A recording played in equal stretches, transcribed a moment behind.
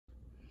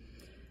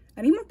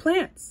I need more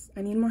plants.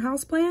 I need more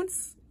house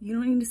plants. You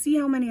don't need to see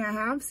how many I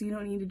have, so you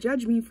don't need to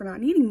judge me for not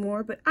needing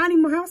more, but I need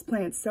more house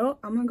plants. So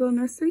I'm gonna go to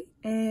the nursery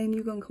and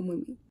you're gonna come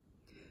with me.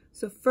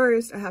 So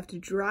first I have to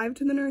drive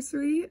to the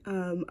nursery.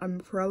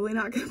 I'm probably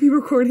not gonna be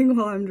recording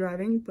while I'm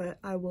driving, but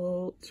I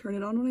will turn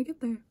it on when I get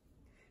there.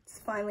 It's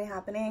finally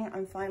happening.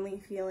 I'm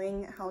finally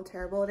feeling how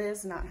terrible it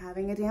is not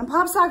having a damn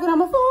pop socket on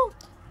my phone.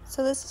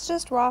 So this is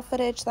just raw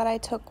footage that I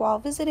took while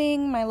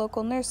visiting my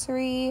local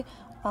nursery.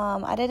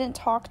 I didn't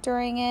talk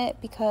during it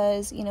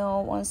because, you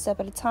know, one step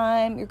at a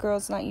time. Your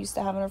girl's not used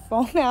to having her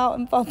phone out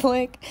in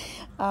public.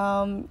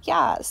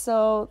 Yeah,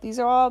 so these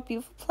are all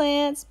beautiful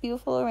plants,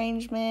 beautiful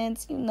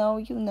arrangements. You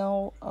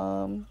know.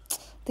 I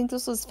think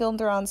this was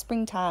filmed around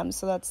springtime,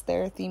 so that's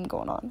their theme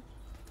going on.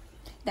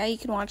 Now you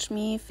can watch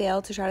me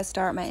fail to try to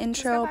start my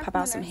intro, pop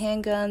out some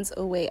handguns.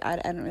 Oh wait, I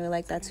don't really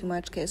like that too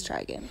much. Okay, let's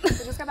try again.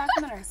 So just got back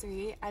from the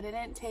nursery. I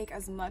didn't take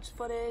as much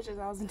footage as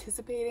I was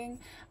anticipating,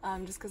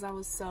 just because I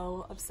was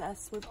so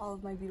obsessed with all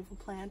of my beautiful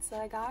plants that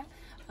I got.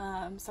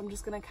 So I'm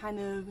just gonna kind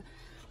of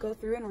go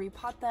through and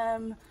repot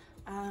them.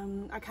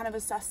 I kind of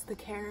assess the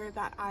care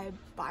that I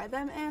buy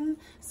them in.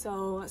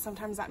 So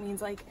sometimes that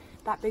means like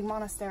that big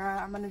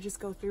monstera, I'm gonna just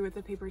go through with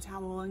a paper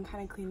towel and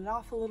kind of clean it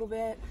off a little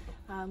bit,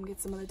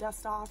 get some of the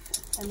dust off,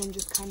 and then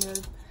just kind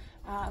of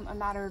a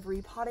matter of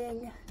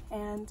repotting.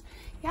 And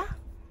yeah,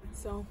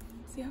 so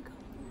see how it goes.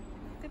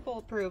 They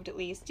both proved at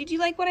least. Did you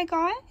like what I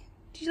got?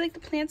 Did you like the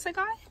plants I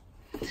got?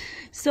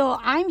 So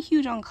I'm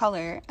huge on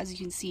color, as you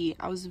can see.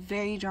 I was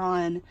very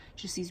drawn,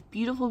 just these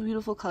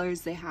beautiful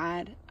colors they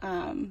had.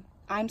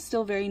 I'm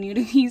still very new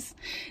to these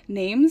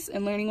names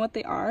and learning what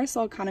they are,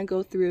 so I'll kind of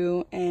go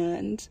through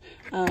and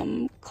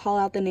call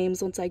out the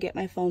names once I get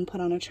my phone put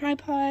on a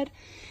tripod.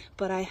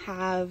 But I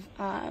have,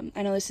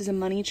 I know this is a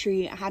money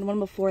tree. I had one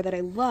before that I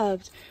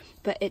loved,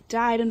 but it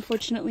died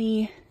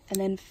unfortunately. And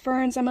then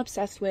ferns I'm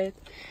obsessed with.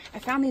 I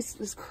found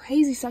this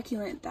crazy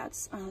succulent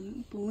that's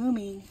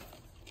blooming,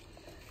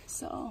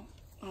 so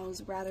I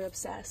was rather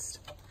obsessed.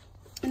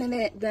 And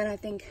then I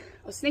think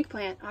a snake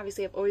plant.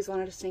 Obviously I've always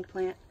wanted a snake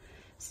plant.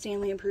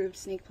 Stanley approved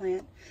snake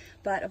plant.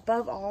 But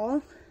above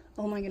all,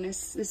 oh my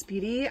goodness, this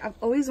beauty. I've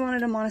always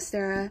wanted a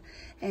monstera,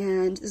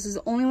 and this is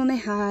the only one they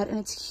had, and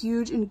it's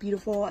huge and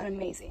beautiful and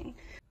amazing.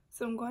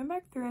 So I'm going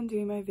back through and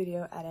doing my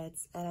video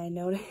edits, and I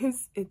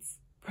noticed it's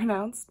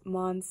pronounced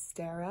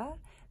monstera,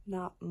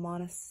 not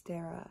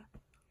monastera.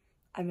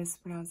 I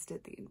mispronounced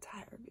it the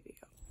entire video.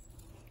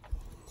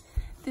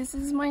 This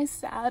is my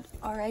sad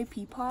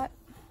RIP pot.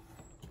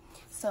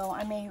 So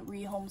I may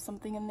rehome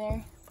something in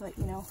there, but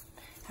you know,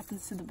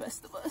 happens to the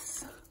best of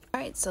us.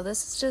 Alright, so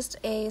this is just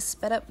a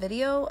sped up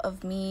video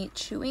of me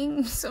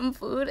chewing some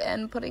food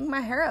and putting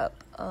my hair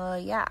up.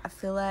 Yeah, I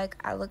feel like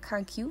I look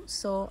kind of cute,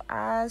 so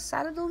I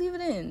decided to leave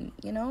it in.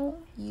 You know,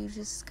 you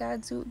just gotta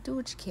do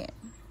what you can.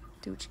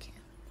 Do what you can.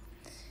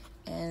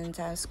 And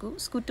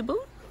scoot the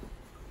boot.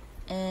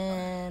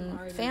 And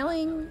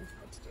failing.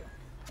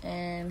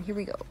 And here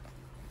we go.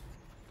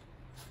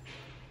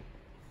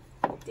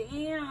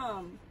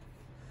 Damn!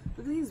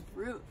 Look at these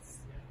roots.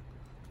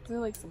 They're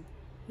like some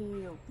healthy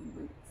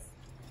roots.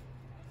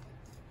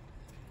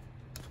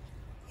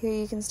 Here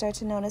you can start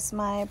to notice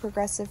my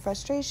progressive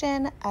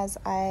frustration as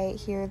I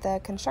hear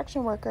the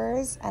construction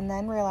workers and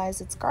then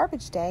realize it's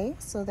garbage day.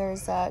 So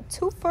there's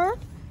two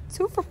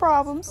for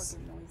problems.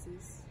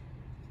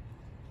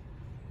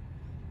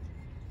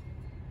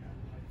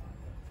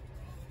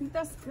 I think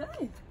that's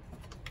good.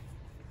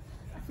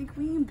 I think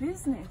we in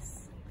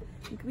business.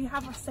 I think we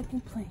have our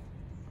second plant.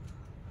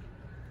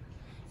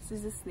 This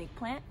is a snake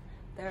plant.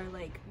 They're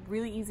like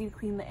really easy to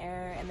clean the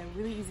air and they're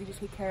really easy to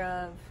take care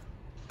of.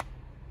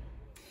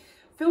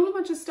 Filmed a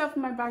bunch of stuff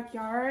in my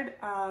backyard. It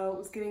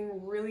was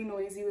getting really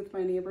noisy with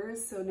my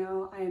neighbors, so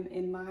now I'm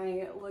in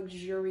my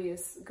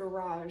luxurious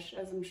garage,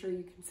 as I'm sure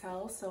you can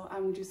tell. So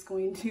I'm just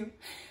going to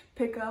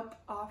pick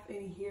up off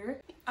in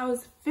here. I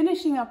was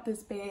finishing up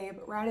this babe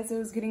right as it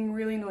was getting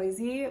really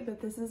noisy,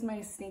 but this is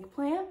my snake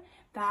plant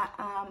that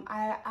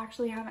I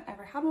actually haven't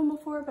ever had one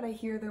before, but I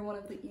hear they're one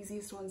of the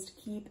easiest ones to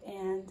keep,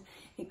 and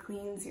it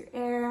cleans your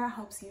air,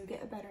 helps you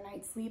get a better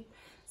night's sleep.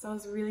 So I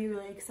was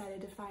really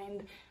excited to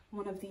find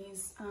one of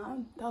these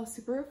that was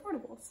super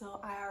affordable. So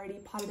I already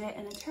potted it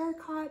in a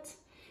terracotta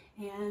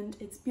and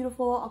it's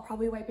beautiful. I'll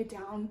probably wipe it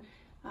down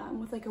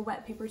with like a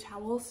wet paper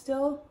towel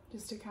still,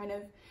 just to kind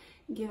of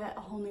give it a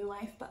whole new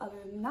life. But other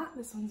than that,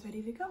 this one's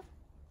ready to go.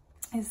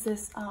 It's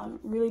this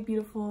really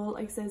beautiful,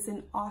 like it says,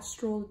 an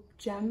austral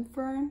gem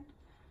fern.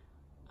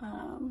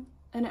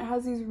 And it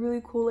has these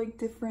really cool like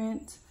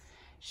different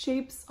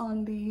shapes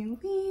on the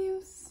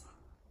leaves.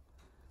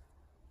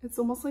 It's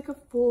almost like a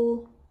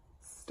full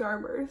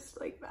starburst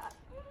like that.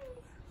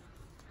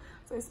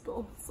 So I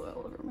spill soil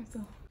all over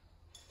myself.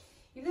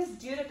 This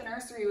dude at the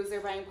nursery was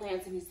there buying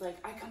plants, and he's like,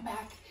 I come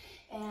back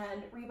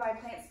and rebuy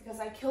plants because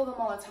I kill them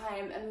all the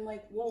time. And I'm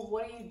like, well,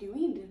 what are you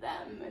doing to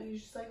them? And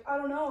he's just like, I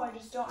don't know, I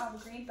just don't ever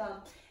breed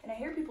them. And I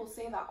hear people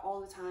say that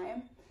all the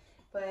time,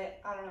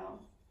 but I don't know.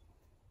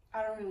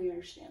 I don't really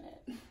understand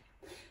it.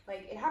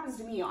 Like, it happens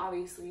to me,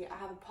 obviously. I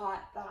have a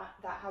pot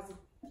that has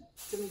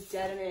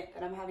dead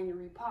that I'm having to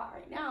repot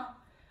right now.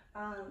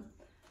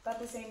 But at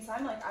the same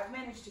time, like, I've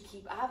managed to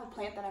keep, I have a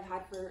plant that I've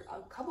had for,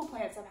 a couple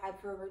plants I've had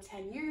for over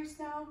 10 years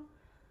now.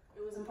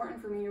 It was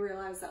important for me to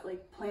realize that,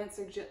 like, plants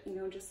are just, you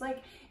know, just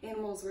like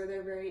animals where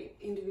they're very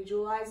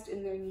individualized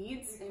in their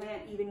needs. A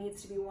plant even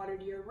needs to be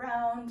watered year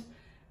round.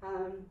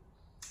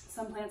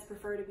 Some plants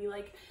prefer to be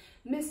like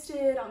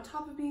misted on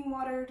top of being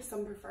watered.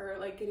 Some prefer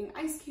like getting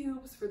ice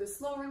cubes for the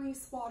slow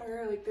release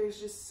water. Like, there's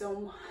just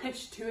so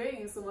much to it.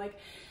 You know, some like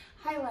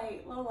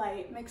highlight, low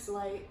light, mixed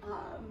light.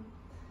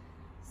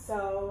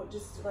 So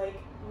just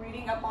like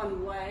reading up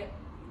on what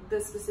the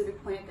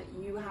specific plant that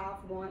you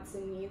have wants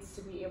and needs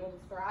to be able to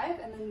thrive,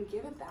 and then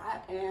give it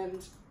that.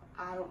 And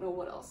I don't know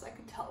what else I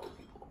could tell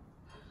people.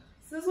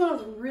 So this one, I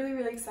was really,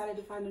 really excited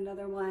to find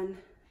another one.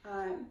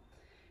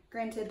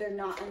 Granted, they're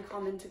not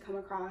uncommon to come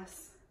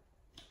across.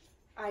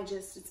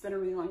 It's been a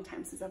really long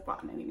time since I've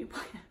bought any new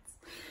plants.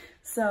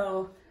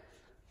 So,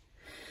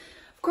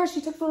 of course,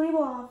 she took the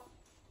label off.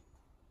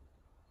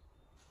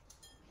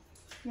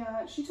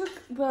 Yeah, she took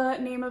the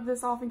name of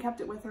this off and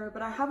kept it with her,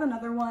 but I have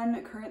another one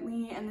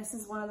currently, and this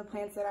is one of the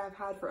plants that I've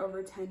had for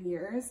over 10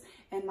 years,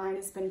 and mine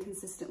has been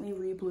consistently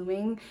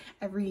reblooming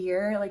every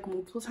year, like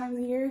multiple times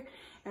a year,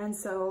 and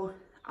so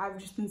I've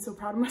just been so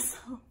proud of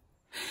myself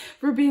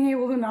for being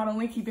able to not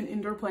only keep an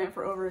indoor plant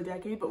for over a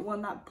decade, but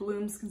one that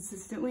blooms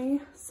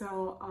consistently.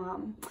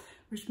 So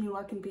wish me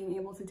luck in being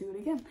able to do it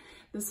again.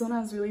 This one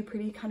has really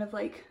pretty, kind of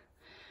like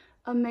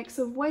a mix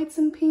of whites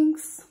and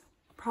pinks.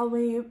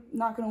 Probably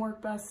not gonna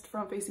work best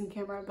front facing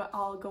camera, but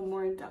I'll go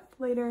more in depth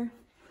later.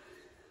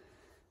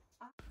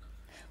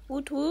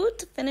 Woot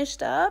woot,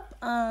 finished up.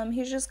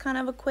 Here's just kind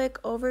of a quick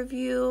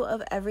overview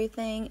of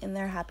everything in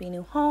their happy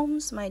new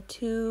homes. My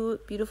two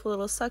beautiful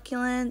little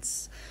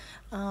succulents,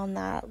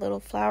 that little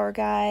flower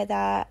guy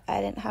that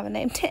I didn't have a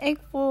name tag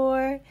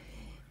for,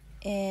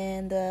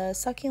 and the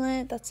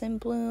succulent that's in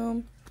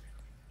bloom.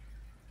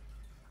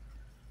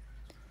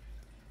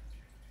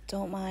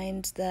 Don't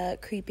mind the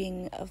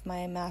creeping of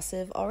my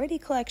massive already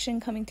collection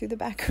coming through the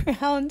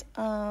background.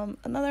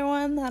 Another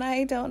one that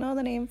I don't know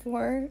the name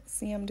for.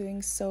 See, I'm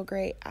doing so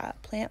great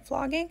at plant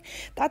vlogging.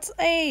 That's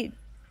a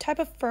type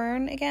of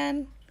fern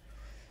again.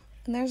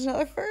 And there's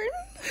another fern.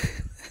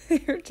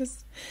 They're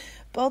just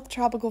both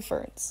tropical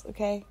ferns,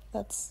 okay?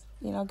 That's,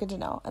 you know, good to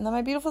know. And then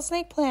my beautiful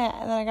snake plant.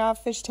 And then I got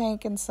a fish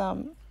tank and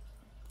some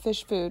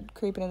fish food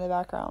creeping in the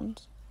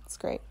background. It's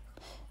great.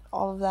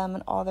 All of them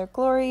in all their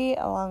glory,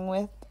 along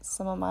with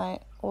some of my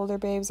older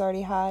babes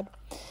already had.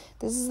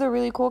 This is the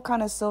really cool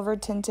kind of silver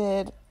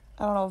tinted,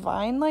 I don't know,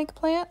 vine-like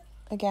plant.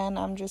 Again,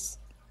 I'm just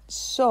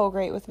so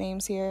great with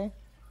names here,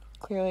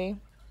 clearly.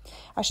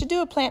 I should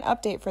do a plant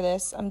update for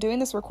this. I'm doing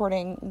this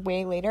recording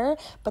way later,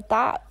 but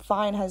that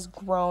vine has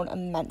grown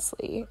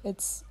immensely.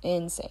 It's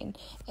insane.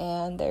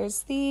 And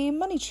there's the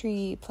money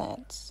tree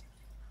plant.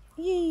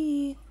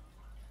 Yay!